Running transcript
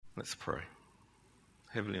Let's pray.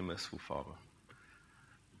 Heavenly and merciful Father,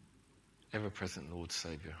 ever-present Lord,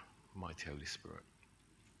 Saviour, mighty Holy Spirit,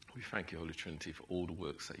 we thank you, Holy Trinity, for all the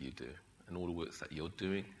works that you do, and all the works that you're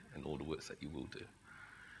doing, and all the works that you will do.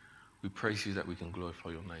 We praise you that we can glorify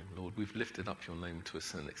your name. Lord, we've lifted up your name to a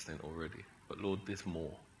certain extent already, but Lord, there's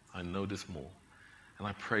more. I know there's more. And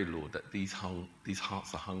I pray, Lord, that these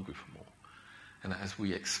hearts are hungry for more. And that as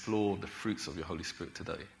we explore the fruits of your Holy Spirit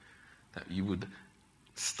today, that you would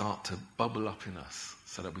start to bubble up in us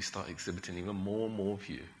so that we start exhibiting even more and more of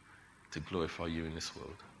you to glorify you in this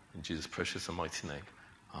world. In Jesus' precious and mighty name,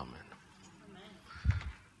 amen.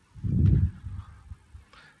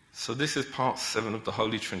 So this is part 7 of the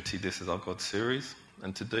Holy Trinity. This is our God series.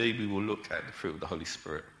 And today we will look at the fruit of the Holy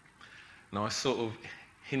Spirit. Now I sort of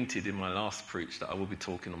hinted in my last preach that I will be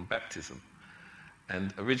talking on baptism.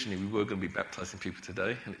 And originally we were going to be baptizing people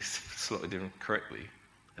today, and it's slotted in correctly.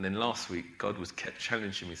 And then last week, God kept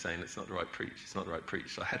challenging me, saying, it's not the right preach, it's not the right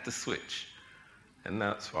preach. So I had to switch. And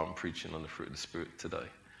that's why I'm preaching on the fruit of the Spirit today.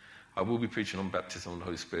 I will be preaching on baptism of the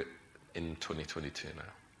Holy Spirit in 2022 now.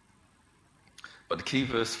 But the key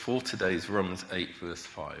verse for today is Romans 8, verse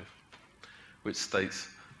 5, which states,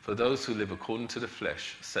 "For those who live according to the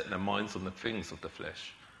flesh set their minds on the things of the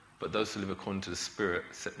flesh, but those who live according to the Spirit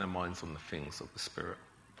set their minds on the things of the Spirit."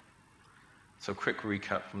 So a quick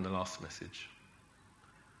recap from the last message.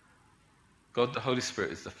 God the Holy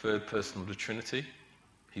Spirit is the third person of the Trinity.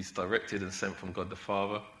 He's directed and sent from God the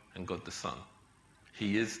Father and God the Son.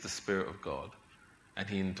 He is the Spirit of God, and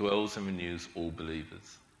he indwells and renews all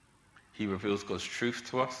believers. He reveals God's truth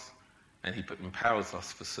to us, and he empowers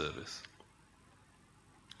us for service.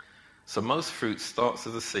 So most fruit starts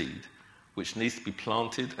as a seed, which needs to be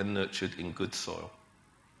planted and nurtured in good soil.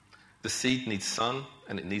 The seed needs sun,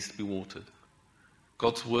 and it needs to be watered.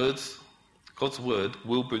 God's word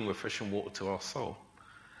will bring refreshing water to our soul.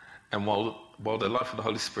 And while the life of the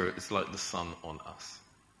Holy Spirit is like the sun on us.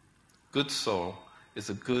 Good soil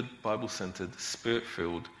is a good, Bible-centered,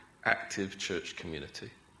 Spirit-filled, active church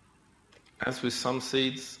community. As with some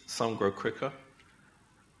seeds, some grow quicker,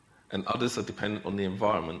 and others are dependent on the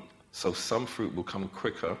environment, so some fruit will come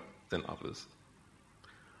quicker than others.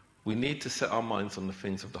 We need to set our minds on the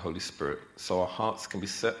things of the Holy Spirit, so our hearts can be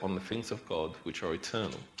set on the things of God, which are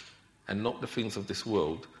eternal, and not the things of this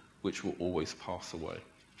world, which will always pass away.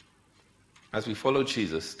 As we follow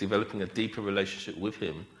Jesus, developing a deeper relationship with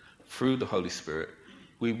him through the Holy Spirit,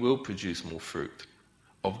 we will produce more fruit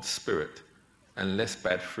of the Spirit and less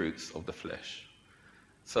bad fruits of the flesh.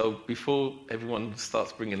 So before everyone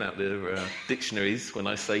starts bringing out their dictionaries when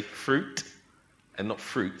I say fruit and not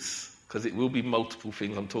fruits, because it will be multiple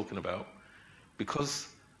things I'm talking about, because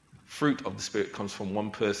fruit of the Spirit comes from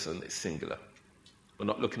one person, it's singular. We're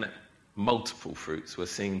not looking at multiple fruits. We're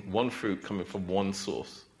seeing one fruit coming from one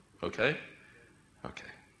source. Okay?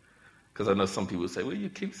 Okay. Because I know some people say, well, you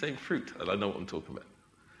keep saying fruit, and I know what I'm talking about.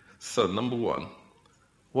 So, number one,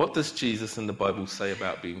 what does Jesus and the Bible say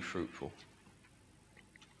about being fruitful?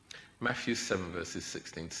 Matthew 7, verses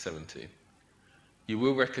 16 to 17. "You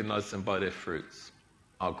will recognize them by their fruits.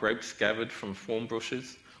 Are grapes gathered from thorn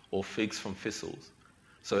bushes, or figs from thistles?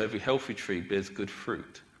 So every healthy tree bears good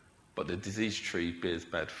fruit, but the diseased tree bears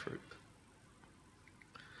bad fruit."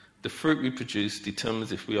 The fruit we produce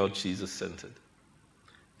determines if we are Jesus-centered.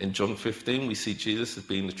 In John 15, we see Jesus as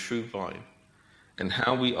being the true vine and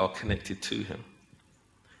how we are connected to him.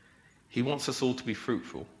 He wants us all to be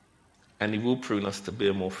fruitful, and he will prune us to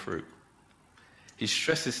bear more fruit. He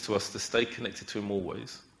stresses to us to stay connected to him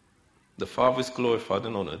always. The Father is glorified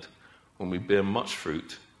and honored when we bear much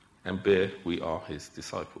fruit, and we are his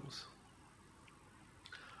disciples.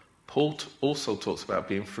 Paul also talks about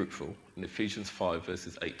being fruitful in Ephesians 5,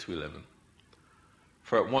 verses 8 to 11.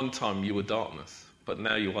 "For at one time you were darkness, but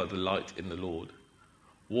now you are the light in the Lord.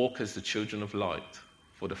 Walk as the children of light,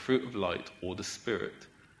 for the fruit of light, or the Spirit,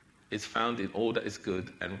 is found in all that is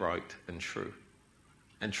good and right and true.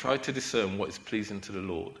 And try to discern what is pleasing to the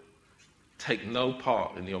Lord. Take no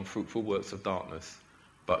part in the unfruitful works of darkness,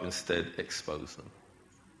 but instead expose them."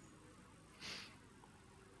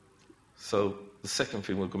 So the second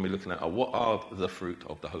thing we're going to be looking at are what are the fruit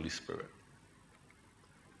of the Holy Spirit.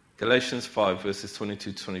 Galatians 5, verses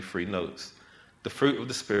 22 to 23 notes, "The fruit of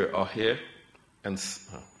the Spirit are here, and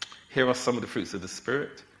here are some of the fruits of the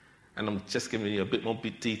Spirit." And I'm just giving you a bit more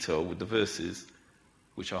detail with the verses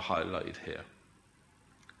which are highlighted here.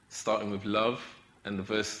 Starting with love, and the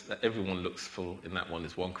verse that everyone looks for in that one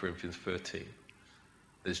is 1 Corinthians 13.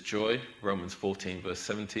 There's joy, Romans 14, verse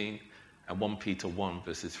 17, and 1 Peter 1,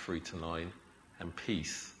 verses 3 to 9, and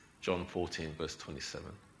peace, John 14, verse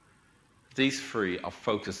 27. These three are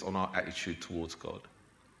focused on our attitude towards God.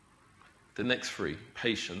 The next three,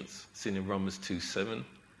 patience, seen in Romans 2:7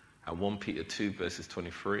 and 1 Peter 2 verses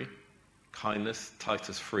 23. Kindness,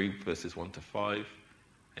 Titus 3 verses 1 to 5.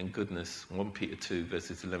 And goodness, 1 Peter 2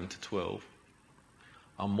 verses 11 to 12,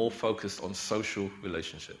 are more focused on social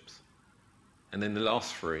relationships. And then the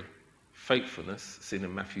last three, faithfulness, seen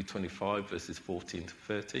in Matthew 25 verses 14 to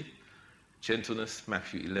 30. Gentleness,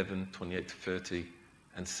 Matthew 11, 28 to 30.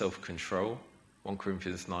 And self-control, 1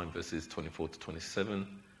 Corinthians 9 verses 24 to 27,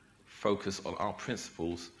 focus on our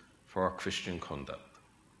principles for our Christian conduct.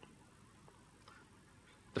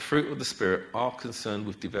 The fruit of the Spirit are concerned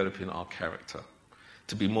with developing our character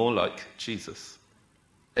to be more like Jesus.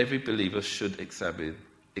 Every believer should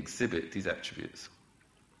exhibit these attributes.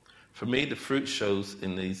 For me, the fruit shown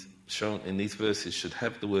in these verses should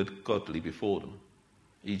have the word godly before them,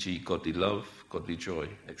 e.g. godly love, godly joy,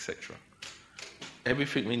 etc.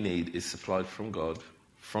 Everything we need is supplied from God,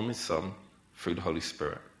 from His Son, through the Holy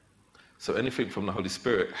Spirit. So anything from the Holy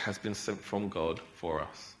Spirit has been sent from God for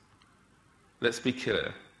us. Let's be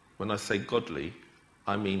clear. When I say godly,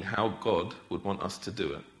 I mean how God would want us to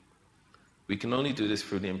do it. We can only do this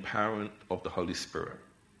through the empowerment of the Holy Spirit.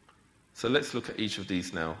 So let's look at each of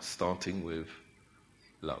these now, starting with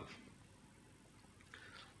love.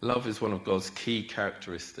 Love is one of God's key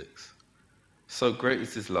characteristics. So great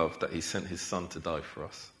is His love that He sent His Son to die for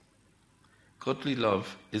us. Godly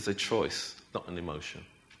love is a choice, not an emotion.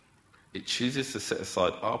 It chooses to set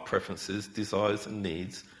aside our preferences, desires, and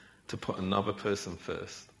needs to put another person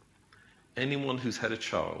first. Anyone who's had a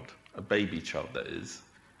child, a baby child that is,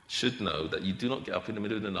 should know that you do not get up in the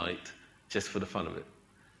middle of the night just for the fun of it.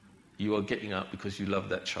 You are getting up because you love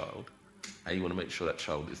that child and you want to make sure that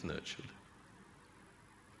child is nurtured.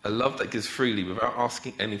 A love that gives freely without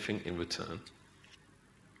asking anything in return.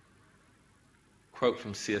 Quote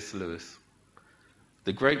from C.S. Lewis: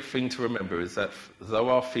 "The great thing to remember is that though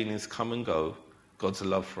our feelings come and go, God's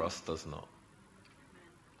love for us does not."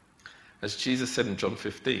 As Jesus said in John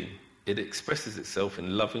 15, it expresses itself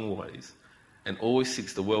in loving ways and always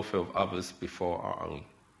seeks the welfare of others before our own.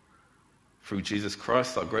 Through Jesus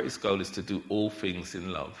Christ, our greatest goal is to do all things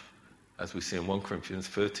in love, as we see in 1 Corinthians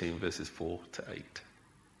 13, verses 4 to 8.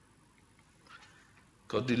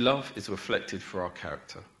 Godly love is reflected through our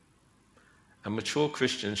character. A mature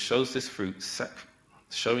Christian showing this fruit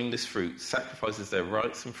sacrifices their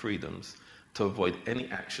rights and freedoms to avoid any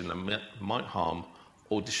action that might harm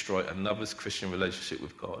or destroy another's Christian relationship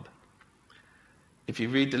with God. If you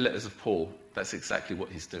read the letters of Paul, that's exactly what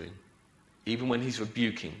he's doing. Even when he's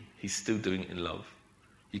rebuking, he's still doing it in love.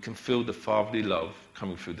 You can feel the fatherly love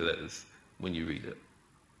coming through the letters when you read it.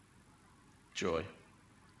 Joy.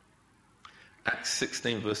 Acts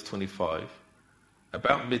 16, verse 25.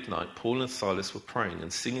 About midnight, Paul and Silas were praying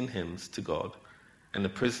and singing hymns to God, and the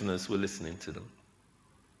prisoners were listening to them.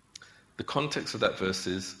 The context of that verse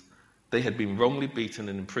is they had been wrongly beaten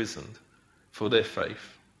and imprisoned for their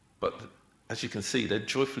faith, but as you can see, they're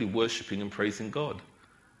joyfully worshipping and praising God.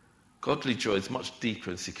 Godly joy is much deeper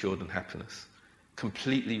and secure than happiness,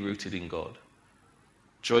 completely rooted in God.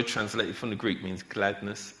 Joy, translated from the Greek, means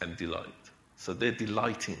gladness and delight. So they're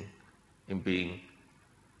delighting in being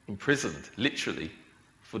imprisoned, literally,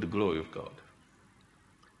 for the glory of God.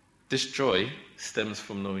 This joy stems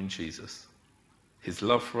from knowing Jesus, His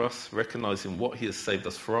love for us, recognizing what He has saved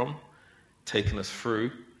us from, taken us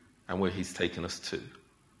through, and where He's taken us to.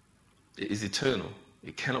 It is eternal.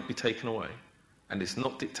 It cannot be taken away. And it's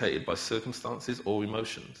not dictated by circumstances or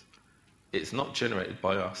emotions. It's not generated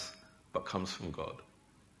by us, but comes from God.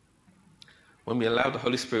 When we allow the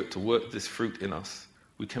Holy Spirit to work this fruit in us,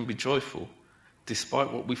 we can be joyful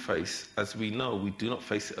despite what we face, as we know we do not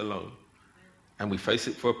face it alone. And we face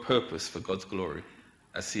it for a purpose, for God's glory,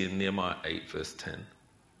 as seen in Nehemiah 8, verse 10.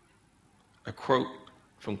 A quote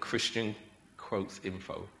from Christian Quotes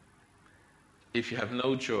Info. If you have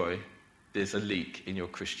no joy, there's a leak in your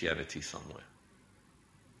Christianity somewhere.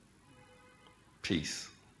 Peace.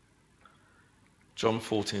 John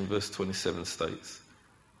 14, verse 27 states,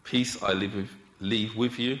 "Peace I leave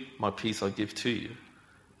with you, my peace I give to you.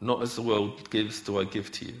 Not as the world gives do I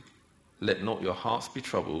give to you. Let not your hearts be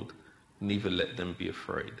troubled, neither let them be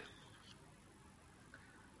afraid."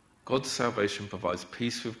 God's salvation provides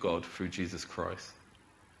peace with God through Jesus Christ.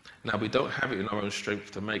 Now, we don't have it in our own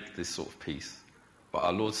strength to make this sort of peace, but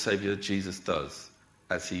our Lord Saviour Jesus does,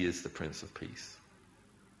 as He is the Prince of Peace.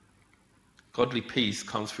 Godly peace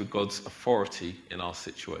comes through God's authority in our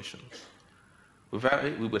situations. Without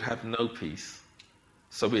it, we would have no peace.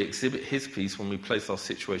 So we exhibit His peace when we place our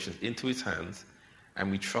situations into His hands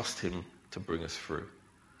and we trust Him to bring us through.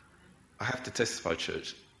 I have to testify,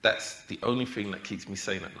 church, that's the only thing that keeps me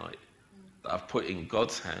sane at night, that I've put in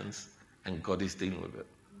God's hands and God is dealing with it.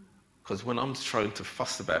 Because when I'm trying to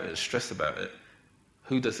fuss about it, stress about it,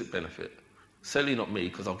 who does it benefit? Certainly not me,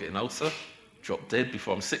 because I'll get an ulcer, drop dead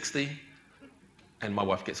before I'm 60, and my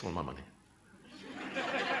wife gets all my money.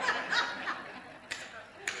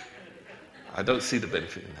 I don't see the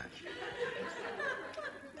benefit in that.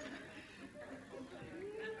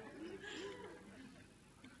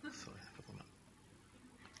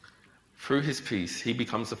 Through his peace, he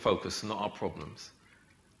becomes the focus, not our problems.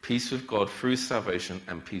 Peace with God through salvation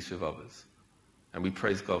and peace with others. And we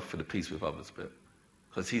praise God for the peace with others bit.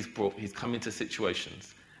 Because he's come into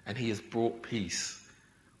situations and he has brought peace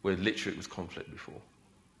where literally it was conflict before.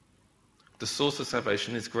 The source of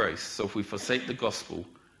salvation is grace. So if we forsake the gospel,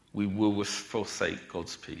 we will forsake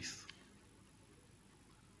God's peace.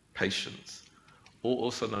 Patience, or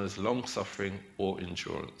also known as long-suffering or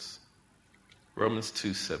endurance. Romans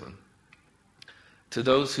 2:7. To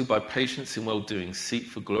those who by patience in well-doing seek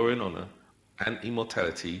for glory and honour and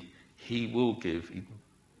immortality, he will give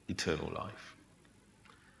eternal life.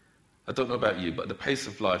 I don't know about you, but the pace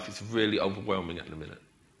of life is really overwhelming at the minute.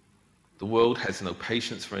 The world has no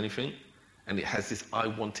patience for anything, and it has this I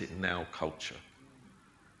want it now culture.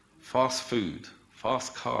 Fast food,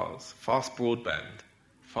 fast cars, fast broadband,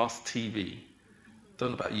 fast TV.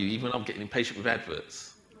 Don't know about you, even I'm getting impatient with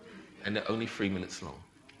adverts, and they're only 3 minutes long.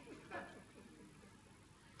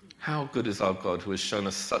 How good is our God who has shown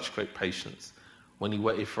us such great patience when he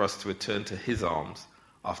waited for us to return to his arms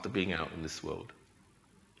after being out in this world.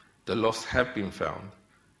 The lost have been found,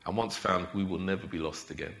 and once found, we will never be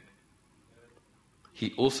lost again.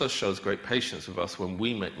 He also shows great patience with us when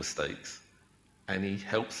we make mistakes, and he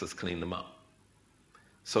helps us clean them up.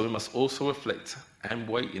 So we must also reflect and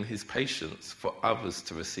wait in his patience for others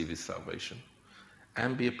to receive his salvation,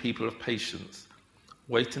 and be a people of patience,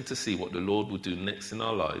 waiting to see what the Lord will do next in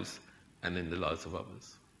our lives and in the lives of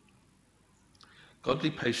others.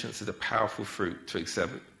 Godly patience is a powerful fruit to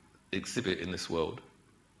exhibit in this world.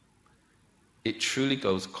 It truly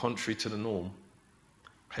goes contrary to the norm.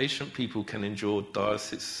 Patient people can endure dire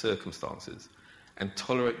circumstances and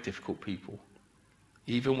tolerate difficult people,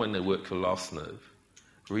 even when they work your last nerve.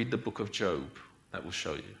 Read the book of Job, that will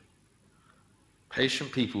show you.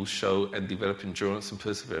 Patient people show and develop endurance and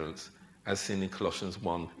perseverance, as seen in Colossians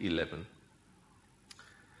 1:11.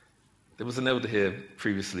 There was an elder here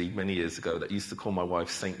previously, many years ago, that used to call my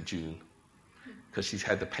wife Saint June, because she's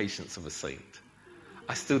had the patience of a saint.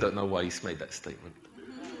 I still don't know why he's made that statement,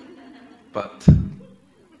 but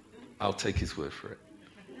I'll take his word for it.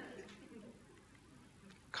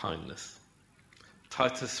 Kindness.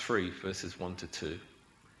 Titus 3, verses 1-2.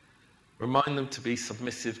 Remind them to be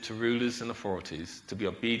submissive to rulers and authorities, to be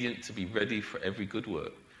obedient, to be ready for every good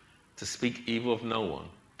work, to speak evil of no one,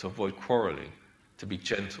 to avoid quarreling, to be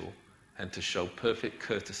gentle, and to show perfect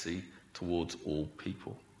courtesy towards all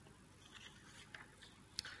people.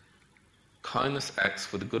 Kindness acts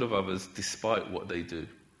for the good of others despite what they do.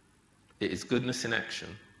 It is goodness in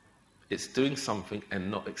action. It's doing something and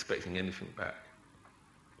not expecting anything back.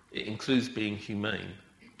 It includes being humane,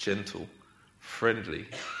 gentle, friendly,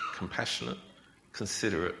 compassionate,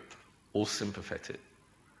 considerate, or sympathetic.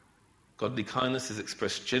 Godly kindness is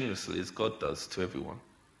expressed generously as God does to everyone,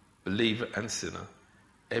 believer and sinner,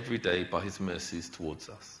 every day by his mercies towards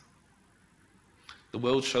us. The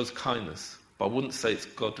world shows kindness, but I wouldn't say it's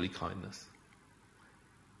godly kindness.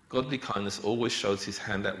 Godly kindness always shows his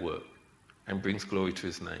hand at work and brings glory to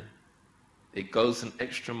his name. It goes an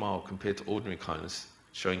extra mile compared to ordinary kindness,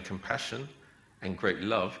 showing compassion and great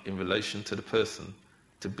love in relation to the person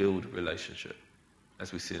to build relationship,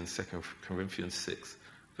 as we see in 2 Corinthians 6,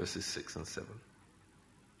 verses 6 and 7.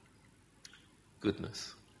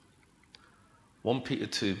 Goodness. 1 Peter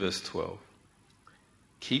 2, verse 12.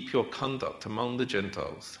 Keep your conduct among the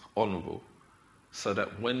Gentiles honourable, so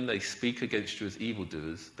that when they speak against you as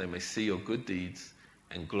evildoers, they may see your good deeds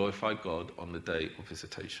and glorify God on the day of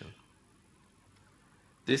visitation.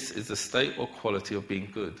 This is the state or quality of being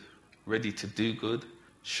good, ready to do good,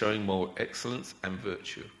 showing moral excellence and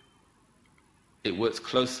virtue. It works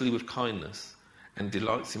closely with kindness and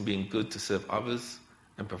delights in being good to serve others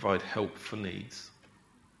and provide help for needs.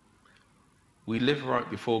 We live right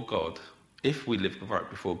before God. If we live right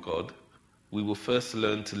before God, we will first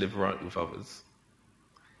learn to live right with others.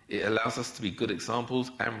 It allows us to be good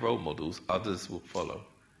examples and role models others will follow,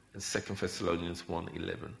 in 2 Thessalonians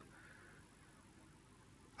 1:11.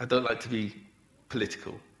 I don't like to be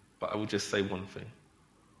political, but I will just say one thing.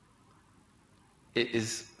 It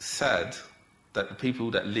is sad that the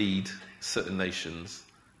people that lead certain nations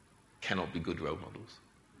cannot be good role models,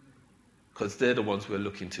 because they're the ones we're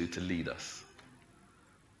looking to lead us.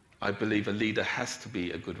 I believe a leader has to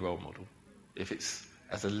be a good role model. If it's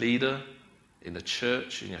as a leader, in the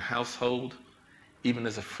church, in your household, even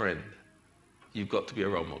as a friend, you've got to be a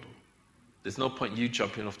role model. There's no point you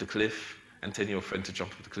jumping off the cliff and telling your friend to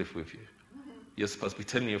jump off the cliff with you. You're supposed to be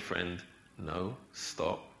telling your friend, no,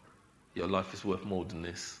 stop. Your life is worth more than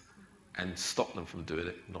this. And stop them from doing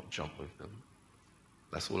it, not jump with them.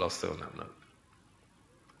 That's all I'll say on that note.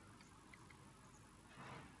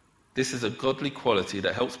 This is a godly quality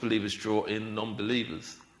that helps believers draw in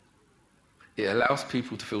non-believers. It allows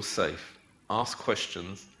people to feel safe, ask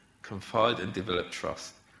questions, confide and develop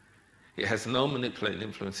trust. It has no manipulating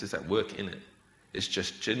influences at work in it. It's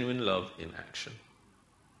just genuine love in action.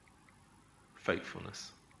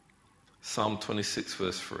 Faithfulness. Psalm 26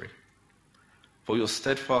 verse 3. For your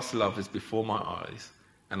steadfast love is before my eyes,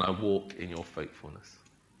 and I walk in your faithfulness.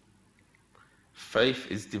 Faith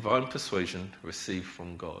is divine persuasion received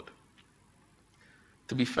from God.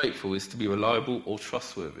 To be faithful is to be reliable or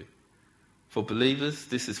trustworthy. For believers,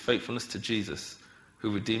 this is faithfulness to Jesus,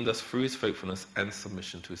 who redeemed us through his faithfulness and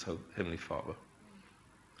submission to his Heavenly Father.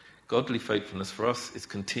 Godly faithfulness for us is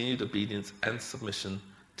continued obedience and submission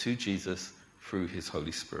to Jesus through his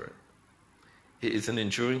Holy Spirit. It is an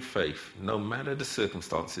enduring faith, no matter the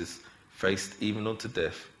circumstances, faced even unto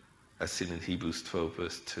death, as seen in Hebrews 12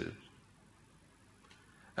 verse 2.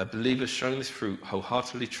 A believer showing this fruit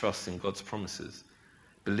wholeheartedly trusts in God's promises,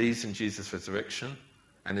 believes in Jesus' resurrection,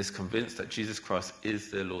 and is convinced that Jesus Christ is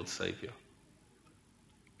their Lord Saviour.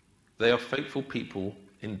 They are faithful people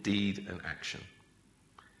in deed and action.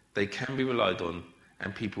 They can be relied on,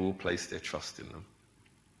 and people will place their trust in them.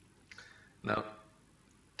 Now,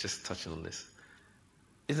 just touching on this,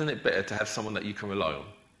 isn't it better to have someone that you can rely on?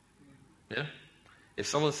 Yeah? If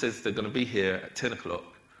someone says they're going to be here at 10 o'clock,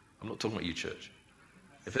 I'm not talking about you, church.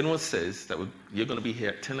 If anyone says that you're going to be here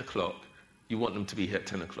at 10 o'clock, you want them to be here at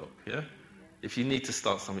 10 o'clock, yeah? If you need to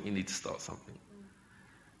start something, you need to start something.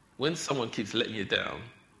 When someone keeps letting you down,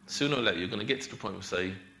 sooner or later you're going to get to the point where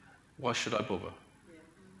you say, why should I bother?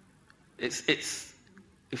 It's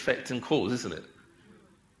effect and cause, isn't it?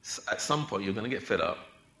 So at some point you're going to get fed up,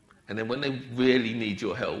 and then when they really need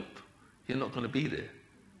your help, you're not going to be there.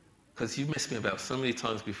 Because you've messed me about so many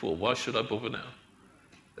times before. Why should I bother now?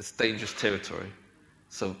 It's dangerous territory.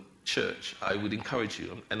 So, church, I would encourage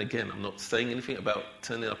you, and again, I'm not saying anything about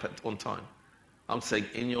turning up on time. I'm saying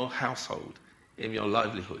in your household, in your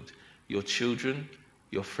livelihood, your children,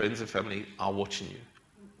 your friends and family are watching you.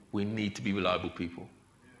 We need to be reliable people,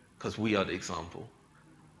 because we are the example.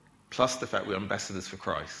 Plus the fact we're ambassadors for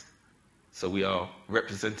Christ. So we are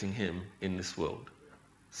representing him in this world.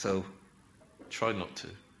 So try not to.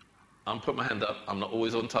 I'm putting my hand up, I'm not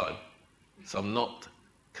always on time. So I'm not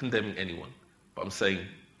condemning anyone. But I'm saying,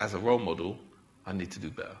 as a role model, I need to do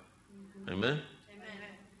better. Mm-hmm. Amen? Amen?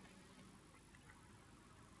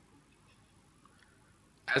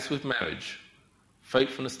 As with marriage,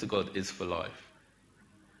 faithfulness to God is for life.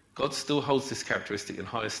 God still holds this characteristic in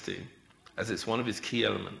high esteem, as it's one of his key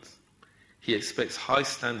elements. He expects high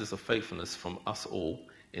standards of faithfulness from us all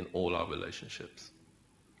in all our relationships.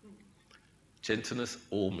 Gentleness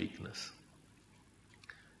or meekness.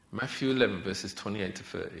 Matthew 11, verses 28 to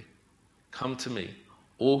 30. Come to me,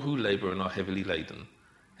 all who labour and are heavily laden,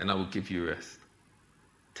 and I will give you rest.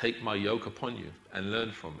 Take my yoke upon you and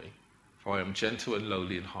learn from me, for I am gentle and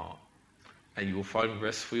lowly in heart, and you will find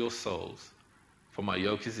rest for your souls, for my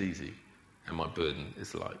yoke is easy and my burden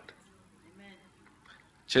is light. Amen.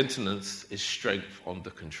 Gentleness is strength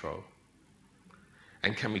under control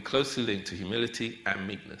and can be closely linked to humility and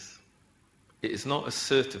meekness. It is not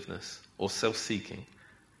assertiveness or self-seeking,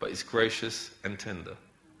 but it's gracious and tender.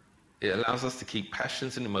 It allows us to keep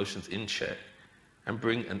passions and emotions in check and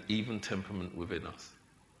bring an even temperament within us.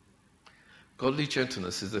 Godly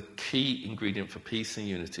gentleness is a key ingredient for peace and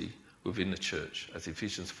unity within the church, as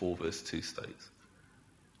Ephesians 4 verse 2 states.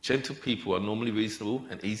 Gentle people are normally reasonable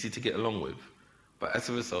and easy to get along with, but as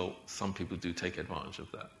a result, some people do take advantage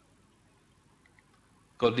of that.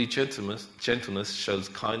 Godly gentleness shows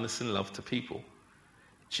kindness and love to people.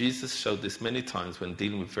 Jesus showed this many times when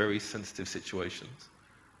dealing with very sensitive situations.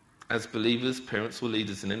 As believers, parents or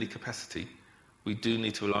leaders in any capacity, we do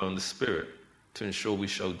need to rely on the Spirit to ensure we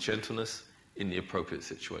show gentleness in the appropriate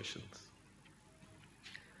situations.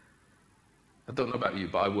 I don't know about you,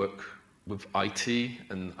 but I work with IT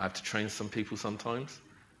and I have to train some people sometimes,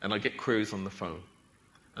 and I get queries on the phone.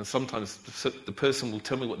 And sometimes the person will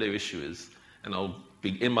tell me what their issue is, and I'll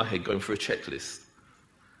be in my head going through a checklist.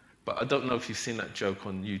 But I don't know if you've seen that joke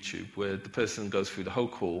on YouTube where the person goes through the whole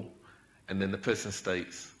call, and then the person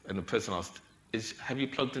states, and the person asks, have you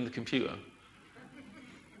plugged in the computer?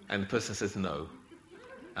 And the person says no.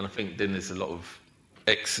 And And I think then there's a lot of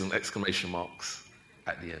exclamation marks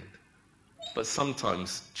at the end. But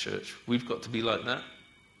sometimes, church, we've got to be like that.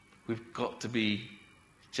 We've got to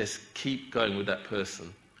just keep going with that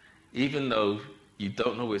person. Even though you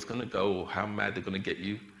don't know where it's going to go or how mad they're going to get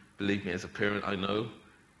you. Believe me, as a parent, I know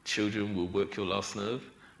children will work your last nerve.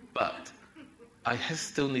 But I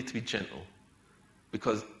still need to be gentle.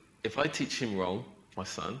 Because if I teach him wrong, my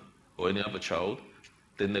son, or any other child,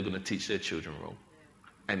 then they're going to teach their children wrong.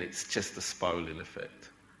 And it's just a spiraling effect.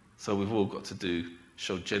 So we've all got to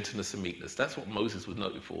show gentleness and meekness. That's what Moses was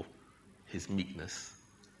noted for, his meekness.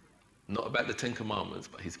 Not about the Ten Commandments,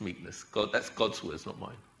 but his meekness. That's God's words, not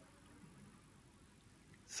mine.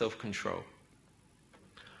 Self-control.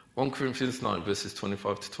 1 Corinthians 9, verses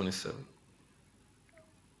 25 to 27.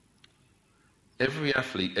 Every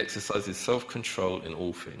athlete exercises self-control in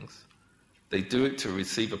all things. They do it to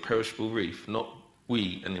receive a perishable wreath, not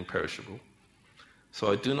we an imperishable. So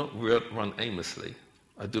I do not run aimlessly.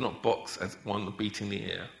 I do not box as one beating the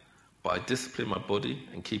air, but I discipline my body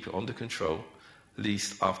and keep it under control,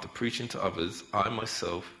 lest after preaching to others, I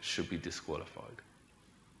myself should be disqualified.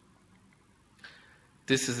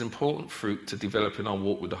 This is important fruit to develop in our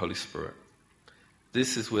walk with the Holy Spirit.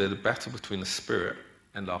 This is where the battle between the Spirit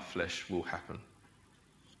and our flesh will happen.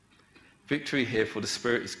 Victory here for the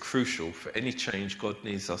Spirit is crucial for any change God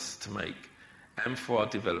needs us to make and for our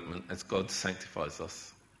development as God sanctifies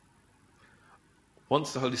us.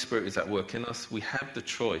 Once the Holy Spirit is at work in us, we have the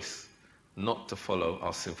choice not to follow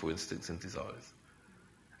our sinful instincts and desires.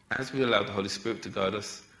 As we allow the Holy Spirit to guide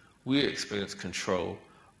us, we experience control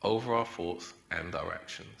over our thoughts and our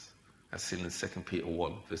actions, as seen in 2 Peter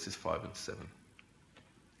 1, verses 5 and 7.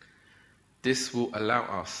 This will allow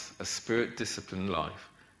us a Spirit-disciplined life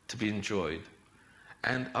to be enjoyed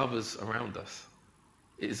and others around us.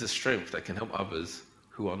 It is a strength that can help others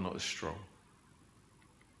who are not as strong.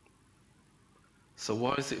 So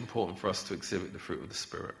why is it important for us to exhibit the fruit of the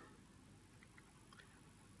Spirit?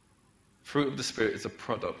 Fruit of the Spirit is a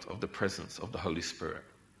product of the presence of the Holy Spirit.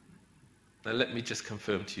 Now let me just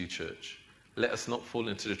confirm to you, church, let us not fall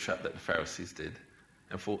into the trap that the Pharisees did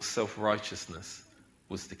and thought self-righteousness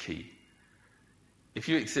was the key. If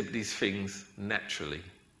you exhibit these things naturally,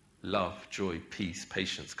 love, joy, peace,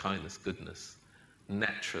 patience, kindness, goodness,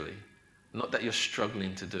 naturally, not that you're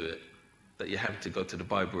struggling to do it, that you have to go to the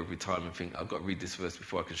Bible every time and think, I've got to read this verse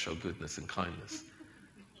before I can show goodness and kindness,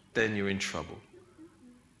 then you're in trouble.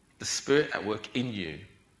 The Spirit at work in you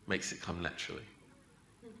makes it come naturally.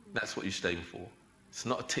 That's what you should aim for. It's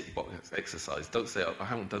not a tick box exercise. Don't say, I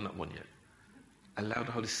haven't done that one yet. Allow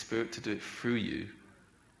the Holy Spirit to do it through you,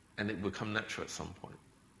 and it will come natural at some point.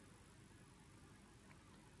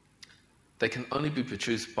 They can only be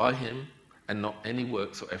produced by Him and not any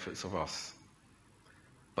works or efforts of us.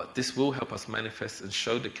 But this will help us manifest and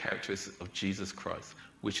show the characteristics of Jesus Christ,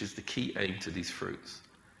 which is the key aim to these fruits,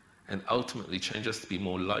 and ultimately change us to be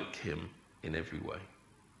more like Him in every way.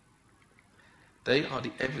 They are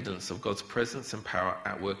the evidence of God's presence and power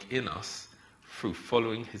at work in us through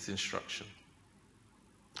following His instruction.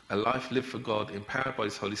 A life lived for God, empowered by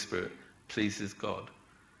His Holy Spirit, pleases God,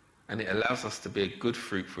 and it allows us to bear good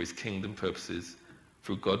fruit for His kingdom purposes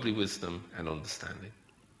through godly wisdom and understanding.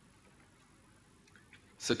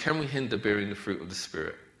 So can we hinder bearing the fruit of the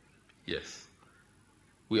Spirit? Yes.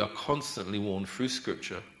 We are constantly warned through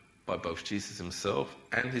Scripture by both Jesus Himself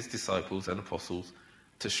and His disciples and apostles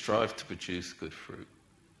to strive to produce good fruit.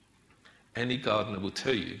 Any gardener will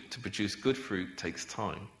tell you to produce good fruit takes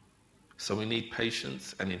time. So we need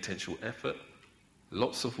patience and intentional effort,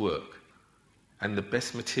 lots of work, and the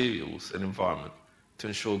best materials and environment to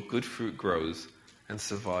ensure good fruit grows and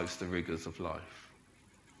survives the rigors of life.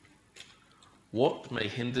 What may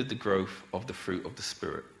hinder the growth of the fruit of the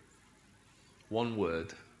Spirit? One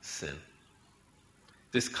word: sin.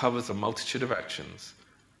 This covers a multitude of actions,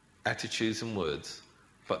 attitudes and words,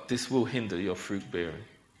 but this will hinder your fruit bearing.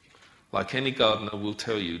 Like any gardener will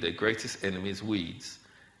tell you, their greatest enemy is weeds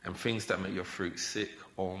and things that make your fruit sick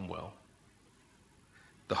or unwell.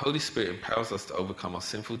 The Holy Spirit empowers us to overcome our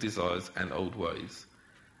sinful desires and old ways.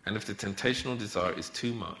 And if the temptation or desire is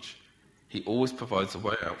too much, He always provides a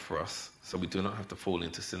way out for us so we do not have to fall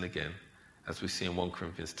into sin again, as we see in 1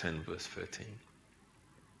 Corinthians 10, verse 13.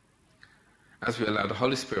 As we allow the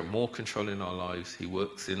Holy Spirit more control in our lives, He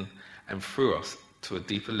works in and through us to a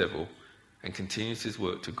deeper level and continues His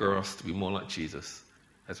work to grow us to be more like Jesus,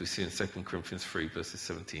 as we see in 2 Corinthians 3, verses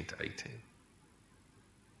 17 to 18.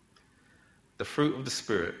 The fruit of the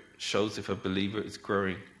Spirit shows if a believer is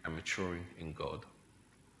growing and maturing in God.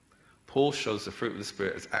 Paul shows the fruit of the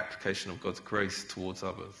Spirit as application of God's grace towards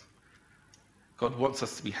others. God wants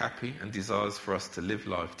us to be happy and desires for us to live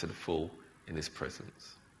life to the full in his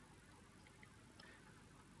presence.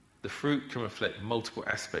 The fruit can reflect multiple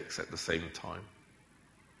aspects at the same time.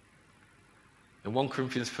 In 1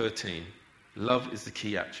 Corinthians 13, love is the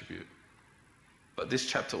key attribute. But this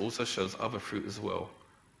chapter also shows other fruit as well,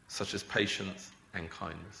 such as patience and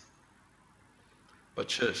kindness. But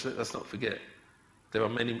church, let us not forget, there are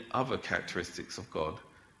many other characteristics of God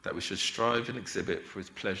that we should strive and exhibit for his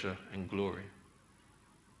pleasure and glory.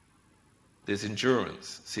 There's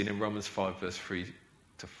endurance, seen in Romans 5, verse 3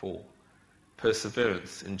 to 4.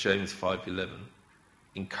 Perseverance in James 5:11.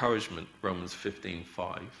 Encouragement, Romans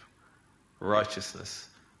 15:5. Righteousness,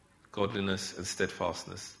 godliness and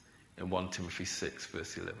steadfastness in 1 Timothy 6,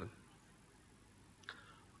 verse 11.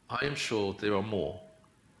 I am sure there are more,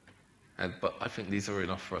 but I think these are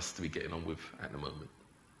enough for us to be getting on with at the moment.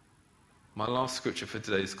 My last scripture for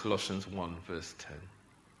today is Colossians 1, verse 10.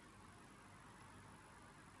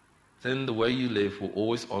 Then the way you live will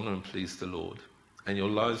always honor and please the Lord, and your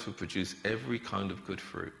lives will produce every kind of good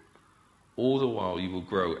fruit. All the while you will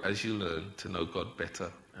grow as you learn to know God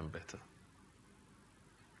better and better.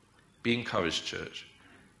 Be encouraged, church.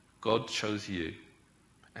 God chose you,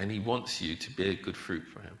 and he wants you to bear good fruit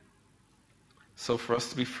for him. So for us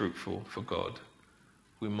to be fruitful for God,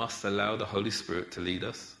 we must allow the Holy Spirit to lead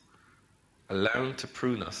us, allow him to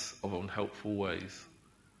prune us of unhelpful ways,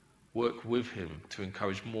 work with him to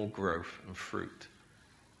encourage more growth and fruit,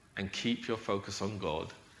 and keep your focus on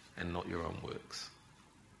God and not your own works.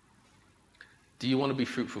 Do you want to be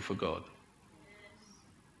fruitful for God? Yes.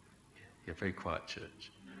 You're very quiet,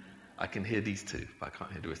 church. I can hear these two, but I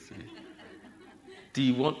can't hear the rest of you. Do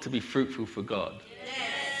you want to be fruitful for God?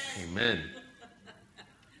 Yes. Amen.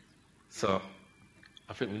 So,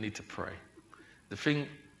 I think we need to pray. The thing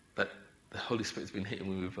that the Holy Spirit's been hitting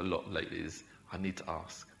me with a lot lately is I need to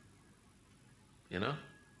ask. You know?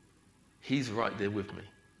 He's right there with me,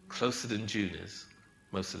 closer than June is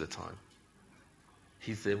most of the time.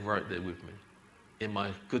 He's there, right there with me, in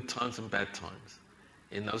my good times and bad times.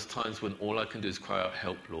 In those times when all I can do is cry out,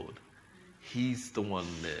 help, Lord. He's the one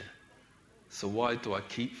there. So why do I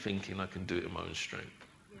keep thinking I can do it in my own strength?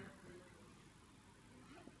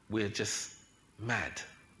 We're just mad,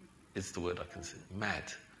 is the word I can say.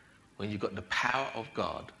 Mad. When you've got the power of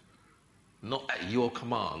God, not at your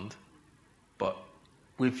command, but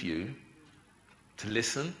with you, to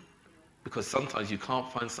listen, because sometimes you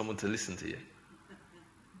can't find someone to listen to you.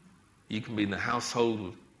 You can be in a household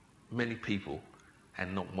with many people,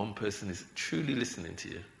 and not one person is truly listening to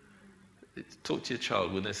you. Talk to your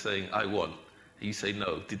child when they're saying, I want, and you say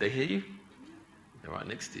no. Did they hear you? They're right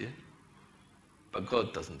next to you. But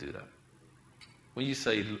God doesn't do that. When you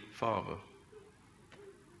say, Father,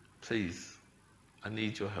 please, I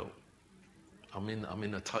need your help. I'm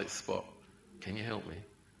in a tight spot. Can you help me?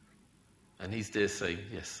 And he's there saying,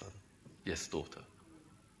 yes, son. Yes, daughter.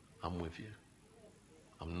 I'm with you.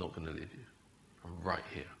 I'm not going to leave you. I'm right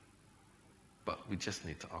here. But we just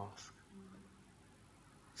need to ask.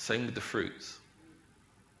 Same with the fruits.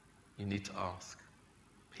 You need to ask.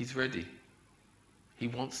 He's ready. He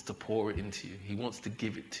wants to pour it into you. He wants to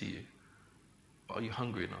give it to you. But are you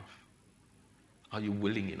hungry enough? Are you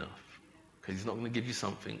willing enough? Because he's not going to give you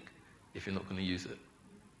something if you're not going to use it.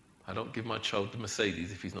 I don't give my child the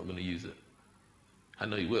Mercedes if he's not going to use it. I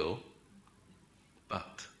know he will.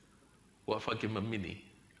 But what if I give him a Mini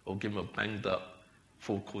or give him a banged up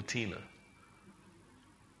Ford Cortina?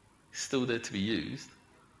 It's still there to be used.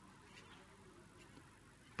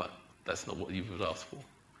 But that's not what you would ask for.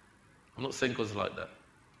 I'm not saying God's like that.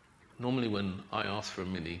 Normally when I ask for a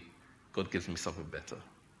Mini, God gives me something better.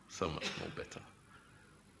 So much more better.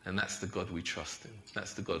 And that's the God we trust in.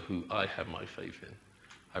 That's the God who I have my faith in.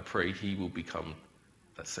 I pray he will become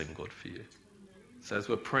that same God for you. So as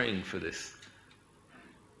we're praying for this,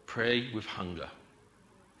 pray with hunger.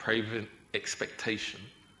 Pray with expectation.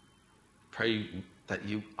 Pray that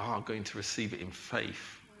you are going to receive it in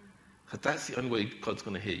faith. Because that's the only way God's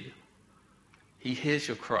going to hear you. He hears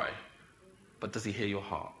your cry, but does he hear your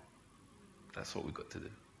heart? That's what we've got to do.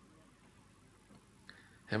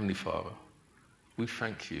 Heavenly Father, we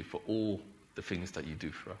thank you for all the things that you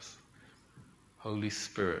do for us. Holy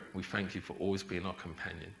Spirit, we thank you for always being our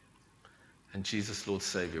companion. And Jesus, Lord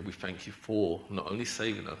Saviour, we thank you for not only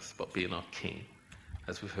saving us, but being our King.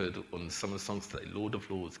 As we've heard on some of the songs today, Lord of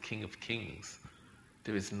Lords, King of Kings,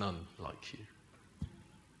 there is none like you.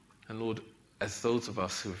 And Lord, as those of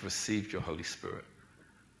us who have received your Holy Spirit,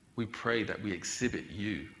 we pray that we exhibit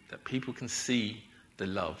you, that people can see the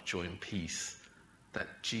love, joy and peace that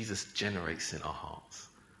Jesus generates in our hearts.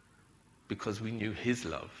 Because we knew his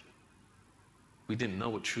love. We didn't know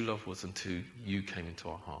what true love was until you came into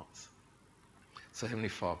our hearts. So Heavenly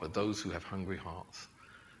Father, those who have hungry hearts,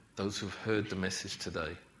 those who have heard the message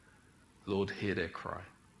today, Lord, hear their cry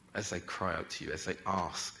as they cry out to you, as they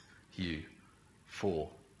ask you for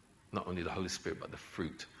not only the Holy Spirit, but the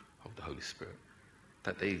fruit of the Holy Spirit.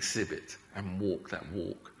 That they exhibit and walk that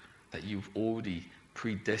walk that you've already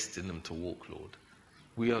predestined them to walk, Lord.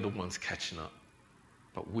 We are the ones catching up,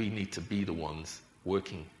 but we need to be the ones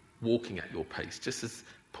walking at your pace. Just as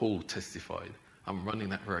Paul testified, I'm running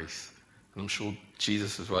that race. And I'm sure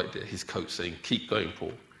Jesus is right there, his coach, saying, keep going,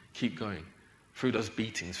 Paul, keep going. Through those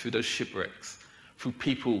beatings, through those shipwrecks, through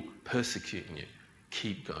people persecuting you,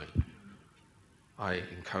 keep going. I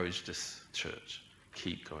encourage this church,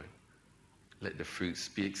 keep going. Let the fruits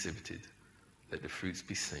be exhibited. Let the fruits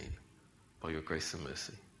be seen by your grace and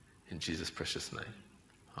mercy. In Jesus' precious name,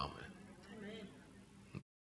 amen.